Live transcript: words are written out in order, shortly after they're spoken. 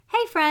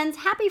friends,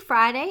 happy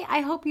Friday.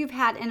 I hope you've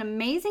had an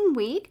amazing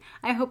week.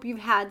 I hope you've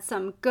had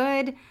some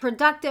good,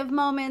 productive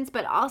moments,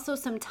 but also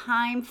some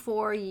time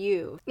for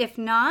you. If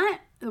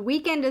not, the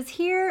weekend is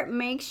here.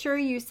 Make sure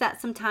you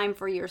set some time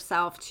for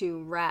yourself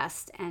to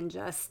rest and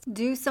just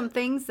do some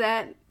things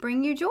that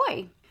bring you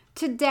joy.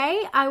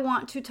 Today, I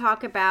want to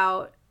talk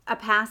about a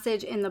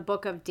passage in the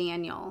book of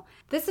Daniel.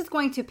 This is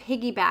going to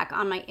piggyback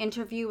on my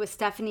interview with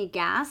Stephanie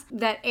Gass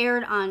that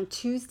aired on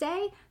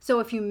Tuesday. So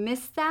if you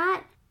missed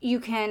that, you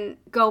can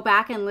go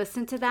back and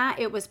listen to that.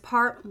 It was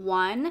part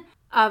 1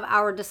 of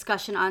our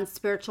discussion on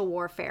spiritual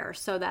warfare.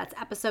 So that's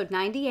episode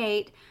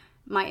 98,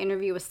 my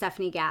interview with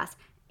Stephanie Gass.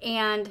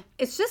 And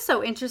it's just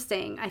so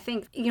interesting. I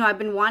think, I've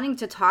been wanting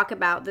to talk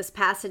about this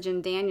passage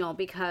in Daniel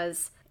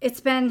because it's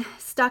been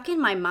stuck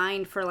in my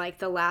mind for like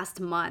the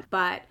last month,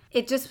 but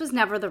it just was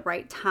never the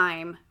right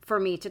time for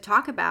me to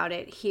talk about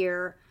it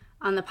here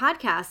on the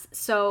podcast.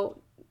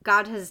 So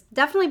God has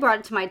definitely brought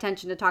it to my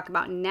attention to talk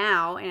about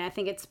now, and I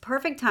think it's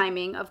perfect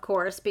timing, of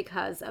course,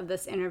 because of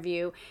this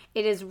interview.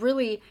 It is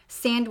really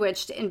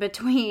sandwiched in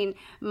between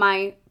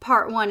my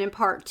part 1 and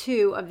part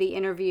 2 of the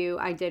interview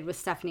I did with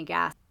Stephanie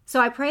Gass. So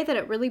I pray that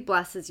it really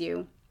blesses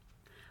you.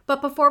 But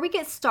before we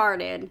get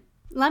started,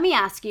 let me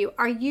ask you,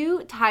 are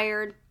you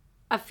tired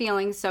of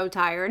feeling so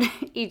tired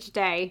each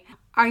day?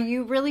 Are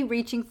you really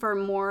reaching for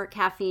more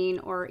caffeine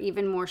or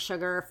even more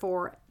sugar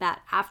for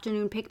that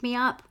afternoon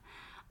pick-me-up?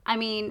 I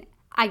mean,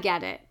 I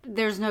get it.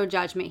 There's no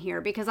judgment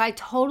here because I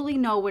totally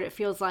know what it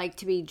feels like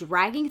to be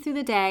dragging through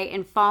the day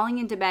and falling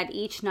into bed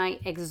each night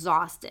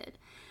exhausted.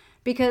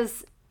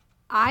 Because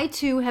I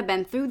too have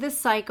been through this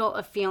cycle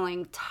of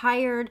feeling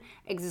tired,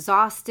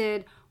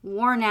 exhausted,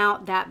 worn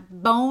out,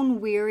 that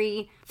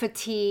bone-weary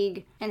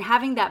fatigue, and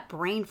having that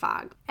brain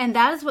fog. And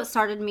that is what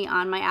started me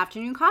on my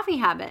afternoon coffee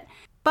habit.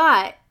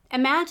 But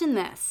imagine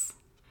this.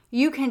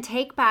 You can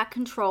take back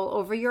control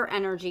over your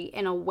energy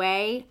in a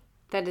way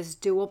that is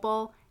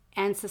doable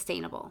and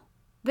sustainable.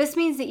 This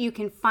means that you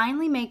can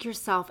finally make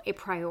yourself a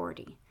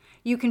priority.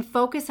 You can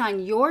focus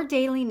on your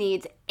daily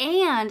needs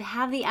and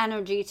have the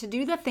energy to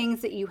do the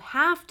things that you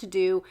have to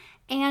do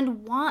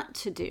and want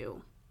to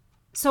do.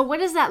 So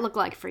what does that look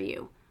like for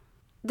you?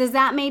 Does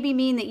that maybe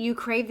mean that you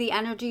crave the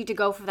energy to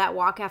go for that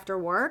walk after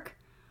work?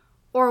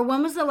 Or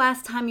when was the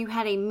last time you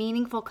had a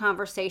meaningful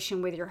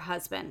conversation with your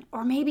husband?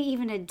 Or maybe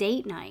even a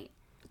date night?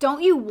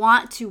 Don't you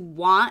want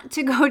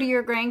to go to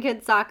your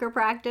grandkids' soccer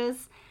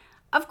practice?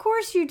 Of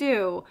course you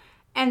do.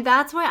 And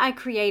that's why I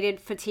created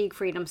Fatigue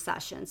Freedom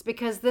Sessions,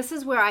 because this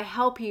is where I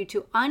help you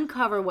to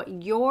uncover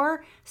what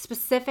your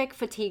specific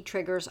fatigue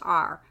triggers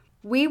are.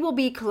 We will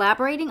be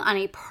collaborating on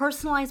a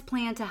personalized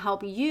plan to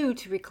help you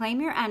to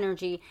reclaim your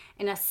energy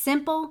in a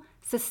simple,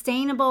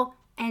 sustainable,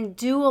 and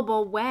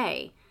doable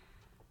way.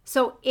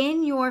 So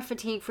in your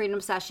Fatigue Freedom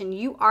Session,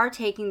 you are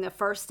taking the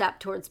first step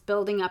towards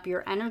building up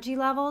your energy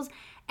levels.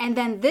 And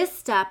then this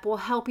step will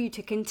help you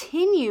to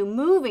continue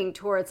moving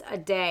towards a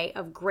day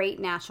of great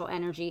natural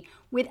energy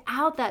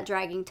without that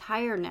dragging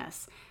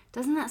tiredness.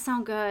 Doesn't that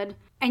sound good?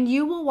 And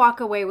you will walk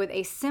away with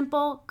a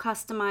simple,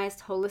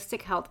 customized,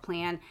 holistic health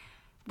plan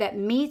that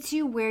meets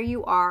you where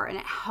you are and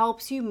it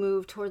helps you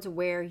move towards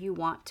where you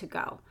want to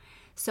go.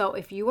 So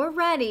if you are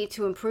ready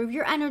to improve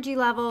your energy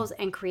levels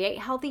and create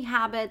healthy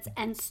habits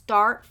and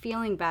start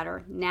feeling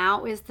better,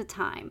 now is the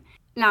time.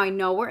 Now, I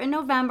know we're in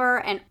November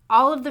and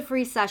all of the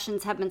free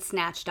sessions have been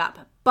snatched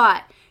up,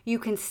 but you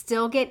can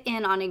still get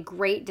in on a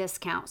great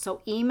discount.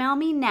 So email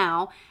me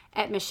now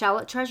at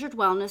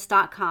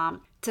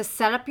michelle@treasuredwellness.com to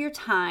set up your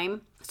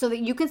time so that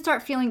you can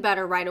start feeling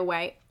better right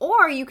away.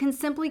 Or you can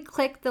simply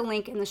click the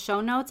link in the show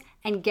notes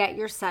and get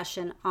your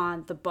session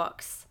on the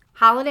books.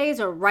 Holidays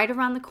are right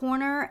around the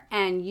corner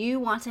and you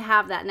want to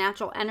have that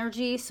natural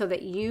energy so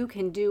that you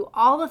can do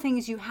all the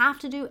things you have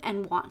to do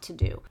and want to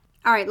do.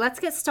 All right, let's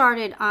get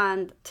started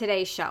on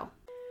today's show.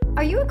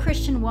 Are you a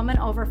Christian woman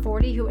over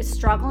 40 who is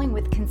struggling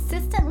with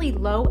consistently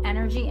low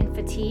energy and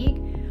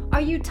fatigue? Are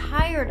you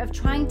tired of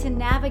trying to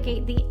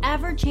navigate the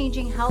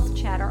ever-changing health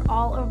chatter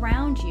all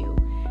around you?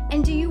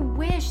 And do you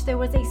wish there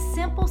was a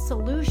simple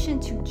solution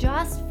to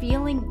just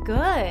feeling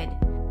good?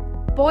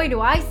 Boy,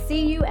 do I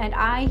see you and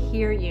I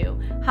hear you.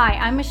 Hi,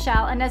 I'm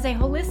Michelle, and as a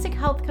holistic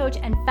health coach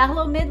and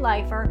fellow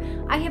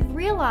midlifer, I have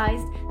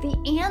realized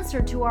the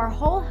answer to our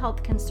whole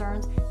health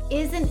concerns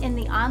isn't in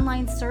the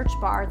online search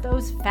bar,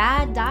 those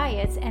fad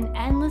diets and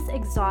endless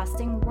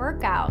exhausting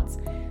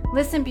workouts.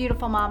 Listen,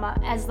 beautiful mama,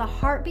 as the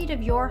heartbeat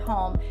of your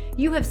home,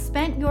 you have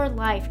spent your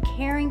life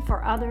caring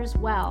for others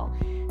well.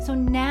 So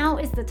now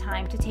is the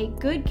time to take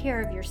good care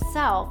of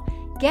yourself,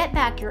 get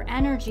back your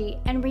energy,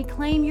 and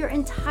reclaim your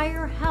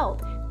entire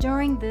health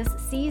during this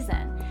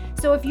season.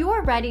 So if you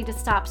are ready to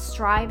stop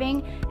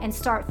striving and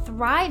start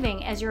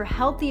thriving as your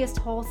healthiest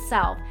whole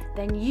self,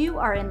 then you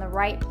are in the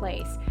right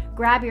place.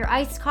 Grab your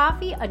iced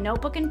coffee, a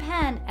notebook and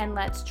pen, and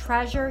let's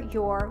treasure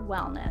your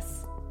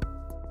wellness.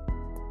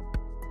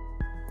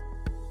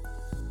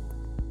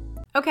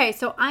 Okay,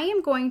 so I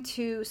am going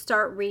to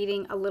start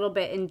reading a little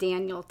bit in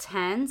Daniel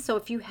 10. So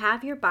if you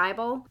have your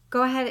Bible,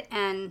 go ahead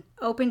and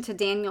open to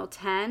Daniel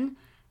 10.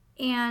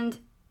 And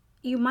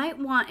you might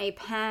want a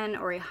pen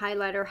or a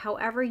highlighter,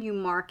 however you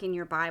mark in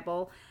your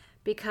Bible,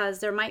 because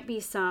there might be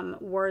some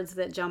words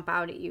that jump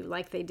out at you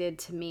like they did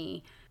to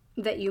me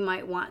that you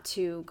might want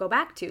to go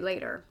back to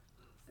later.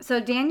 So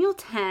Daniel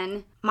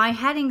 10, my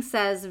heading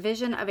says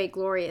Vision of a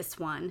Glorious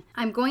One.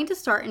 I'm going to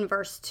start in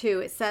verse 2.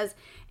 It says,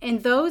 "In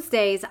those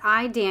days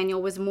I, Daniel,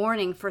 was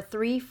mourning for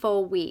 3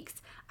 full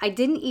weeks. I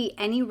didn't eat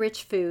any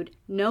rich food,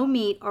 no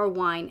meat or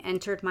wine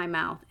entered my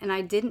mouth, and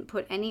I didn't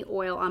put any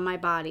oil on my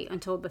body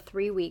until the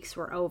 3 weeks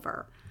were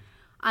over.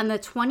 On the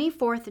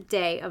 24th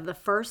day of the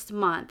first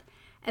month,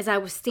 as I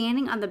was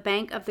standing on the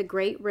bank of the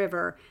great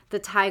river, the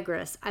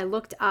Tigris, I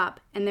looked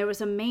up, and there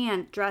was a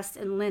man dressed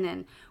in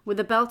linen, with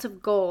a belt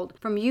of gold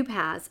from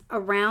Uphaz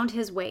around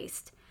his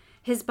waist.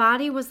 His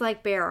body was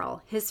like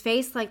beryl, his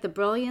face like the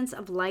brilliance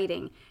of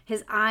lighting,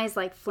 his eyes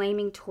like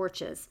flaming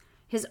torches,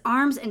 his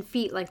arms and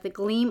feet like the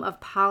gleam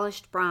of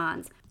polished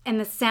bronze, and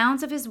the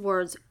sounds of his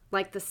words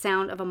like the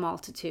sound of a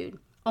multitude.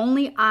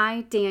 Only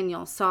I,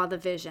 Daniel, saw the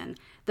vision.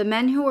 The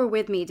men who were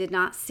with me did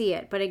not see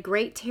it, but a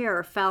great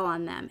terror fell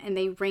on them, and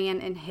they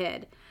ran and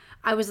hid.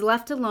 I was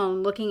left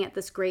alone looking at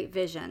this great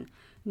vision.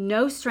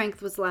 No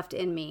strength was left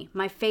in me.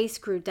 My face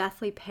grew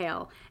deathly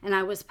pale, and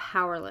I was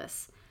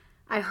powerless.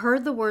 I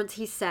heard the words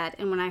he said,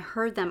 and when I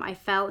heard them, I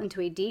fell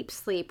into a deep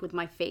sleep with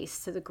my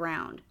face to the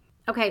ground."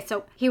 Okay,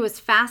 so he was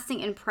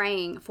fasting and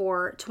praying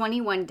for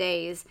 21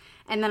 days,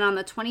 and then on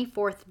the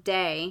 24th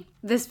day,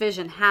 this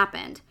vision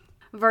happened.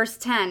 Verse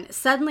 10,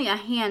 "Suddenly a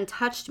hand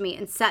touched me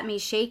and set me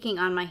shaking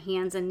on my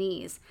hands and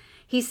knees.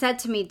 He said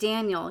to me,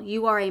 'Daniel,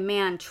 you are a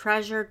man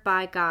treasured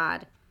by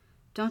God.'"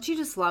 Don't you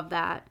just love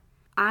that?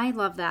 I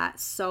love that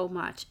so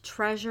much.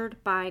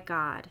 Treasured by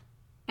God.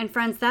 And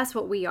friends, that's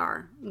what we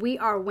are. We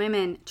are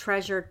women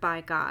treasured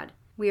by God.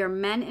 We are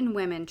men and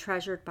women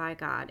treasured by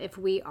God if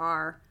we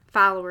are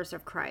followers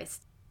of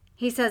Christ.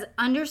 He says,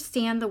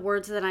 "Understand the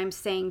words that I'm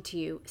saying to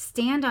you.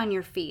 Stand on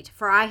your feet,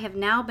 for I have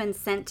now been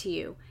sent to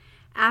you."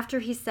 After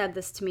he said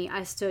this to me,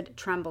 I stood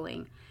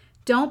trembling.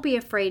 "Don't be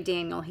afraid,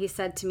 Daniel," he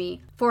said to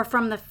me, "for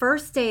from the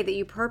first day that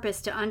you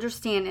purposed to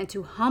understand and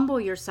to humble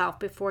yourself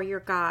before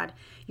your God,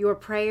 your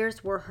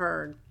prayers were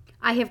heard.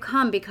 I have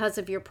come because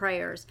of your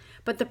prayers.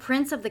 But the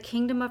prince of the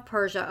kingdom of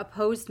Persia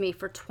opposed me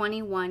for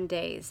 21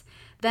 days.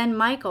 Then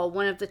Michael,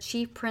 one of the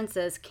chief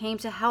princes, came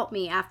to help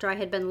me after I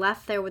had been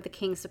left there with the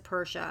kings of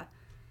Persia.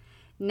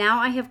 Now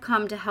I have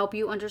come to help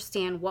you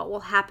understand what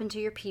will happen to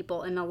your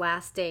people in the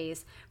last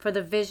days, for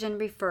the vision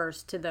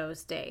refers to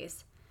those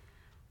days."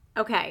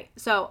 Okay,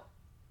 so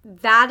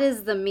that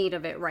is the meat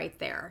of it right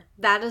there.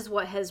 That is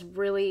what has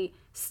really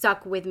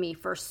stuck with me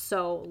for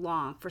so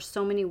long, for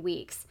so many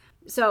weeks.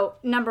 So,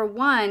 number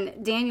one,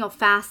 Daniel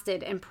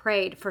fasted and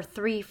prayed for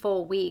 3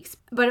 full weeks,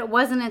 but it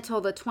wasn't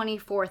until the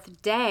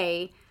 24th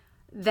day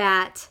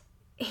that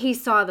he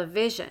saw the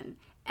vision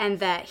and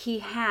that he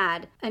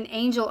had an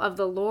angel of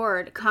the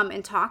Lord come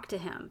and talk to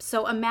him.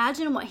 So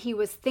imagine what he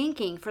was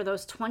thinking for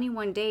those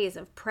 21 days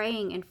of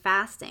praying and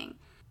fasting.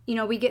 You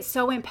know, we get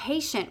so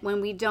impatient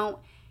when we don't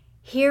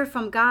hear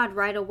from God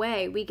right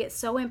away. We get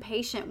so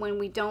impatient when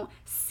we don't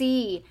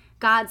see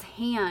God's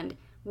hand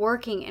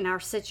working in our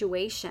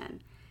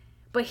situation.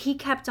 But he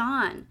kept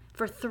on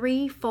for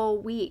 3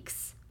 full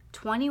weeks,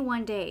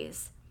 21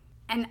 days.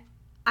 And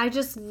I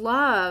just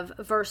love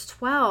verse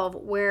 12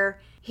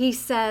 where he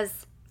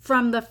says,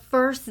 "From the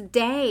first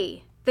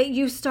day that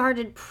you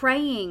started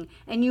praying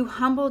and you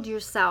humbled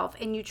yourself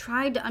and you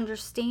tried to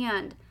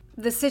understand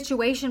the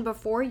situation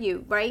before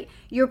you, right?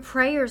 Your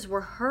prayers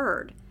were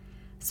heard."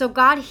 So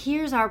God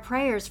hears our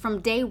prayers from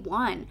day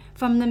one.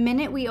 From the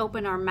minute we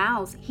open our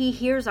mouths, he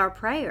hears our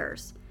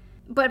prayers.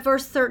 But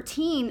verse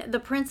 13, the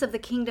prince of the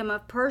kingdom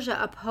of Persia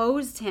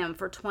opposed him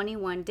for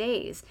 21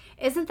 days.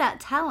 Isn't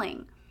that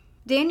telling?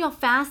 Daniel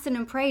fasted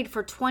and prayed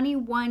for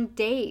 21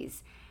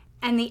 days,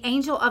 and the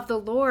angel of the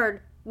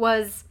Lord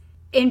was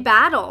in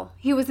battle.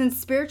 He was in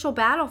spiritual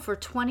battle for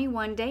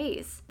 21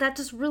 days. That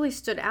just really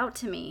stood out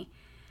to me.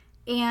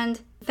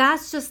 And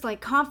that's just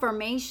like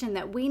confirmation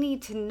that we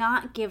need to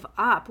not give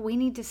up. We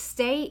need to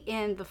stay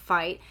in the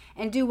fight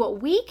and do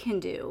what we can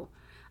do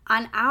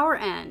on our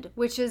end,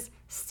 which is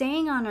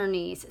staying on our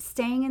knees,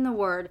 staying in the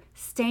word,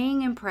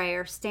 staying in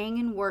prayer, staying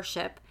in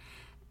worship,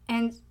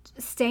 and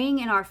staying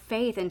in our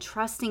faith and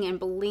trusting and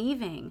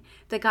believing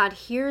that God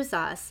hears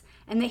us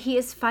and that he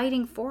is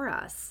fighting for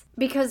us.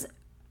 Because,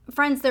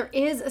 friends, there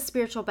is a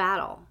spiritual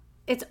battle.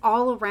 It's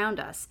all around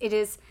us.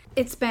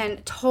 It's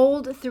been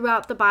told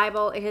throughout the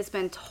Bible. It has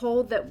been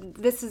told that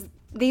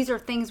these are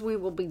things we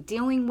will be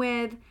dealing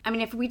with. I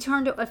mean, if we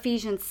turn to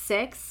Ephesians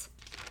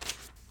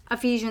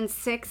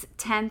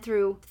 6:10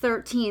 through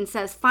 13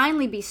 says,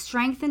 "Finally be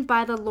strengthened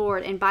by the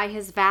Lord and by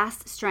his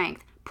vast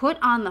strength. Put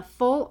on the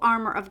full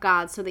armor of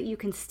God so that you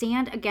can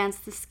stand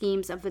against the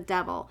schemes of the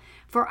devil.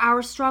 For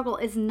our struggle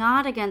is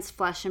not against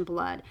flesh and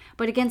blood,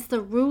 but against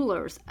the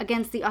rulers,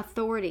 against the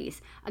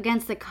authorities,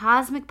 against the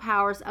cosmic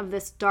powers of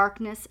this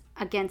darkness,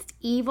 against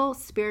evil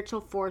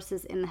spiritual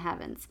forces in the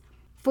heavens."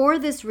 For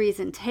this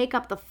reason, take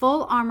up the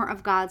full armor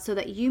of God so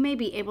that you may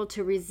be able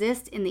to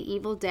resist in the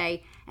evil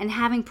day, and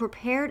having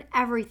prepared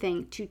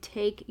everything, to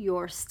take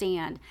your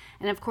stand.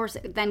 And of course,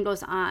 it then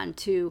goes on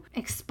to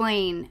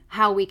explain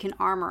how we can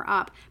armor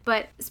up.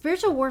 But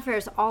spiritual warfare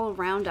is all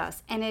around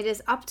us, and it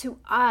is up to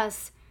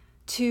us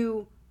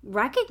to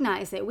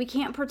recognize it. We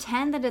can't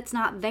pretend that it's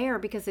not there,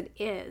 because it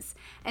is.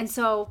 And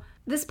so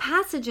this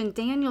passage in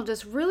Daniel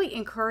just really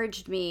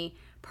encouraged me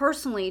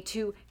personally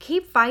to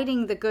keep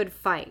fighting the good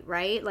fight,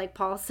 right? Like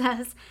Paul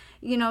says,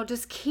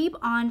 just keep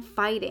on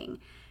fighting.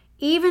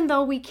 Even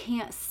though we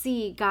can't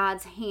see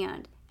God's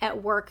hand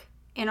at work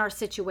in our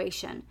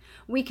situation,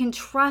 we can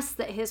trust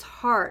that his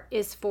heart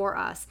is for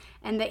us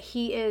and that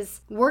he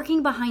is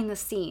working behind the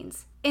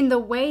scenes in the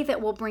way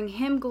that will bring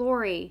him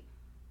glory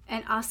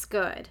and us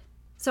good.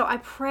 So I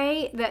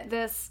pray that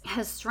this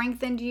has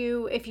strengthened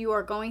you if you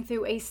are going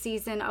through a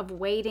season of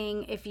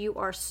waiting, if you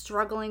are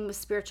struggling with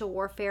spiritual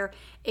warfare,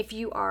 if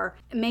you are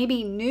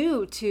maybe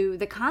new to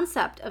the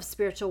concept of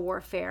spiritual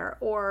warfare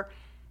or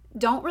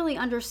don't really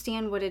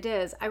understand what it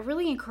is. I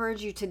really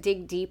encourage you to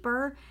dig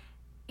deeper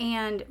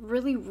and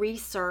really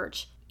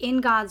research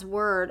in God's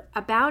word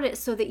about it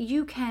so that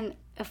you can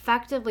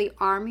effectively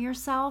arm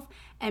yourself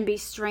and be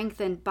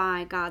strengthened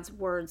by God's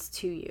words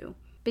to you,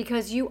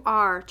 because you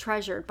are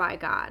treasured by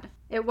God.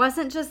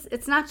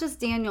 It's not just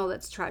Daniel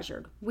that's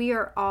treasured. We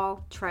are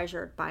all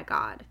treasured by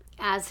God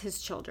as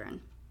his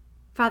children.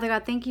 Father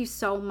God, thank you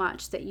so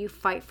much that you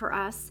fight for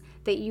us,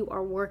 that you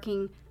are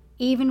working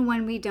even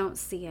when we don't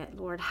see it.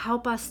 Lord,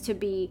 help us to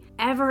be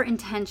ever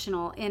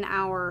intentional in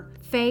our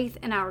faith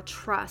and our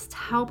trust.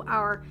 Help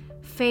our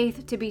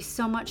faith to be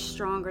so much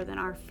stronger than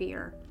our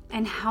fear.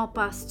 And help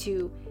us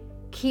to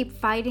keep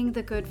fighting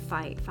the good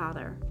fight,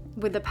 Father,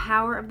 with the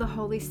power of the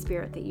Holy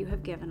Spirit that you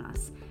have given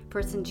us. For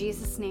it's in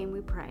Jesus' name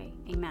we pray.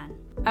 Amen.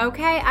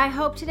 Okay, I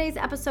hope today's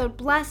episode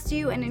blessed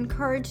you and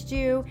encouraged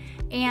you.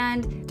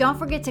 And don't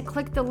forget to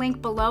click the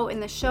link below in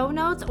the show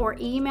notes or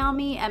email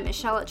me at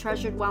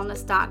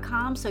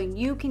michelle@treasuredwellness.com so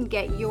you can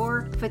get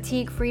your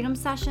fatigue freedom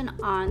session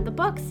on the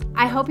books.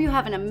 I hope you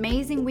have an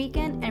amazing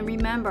weekend, and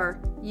remember,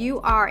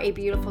 you are a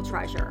beautiful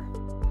treasure.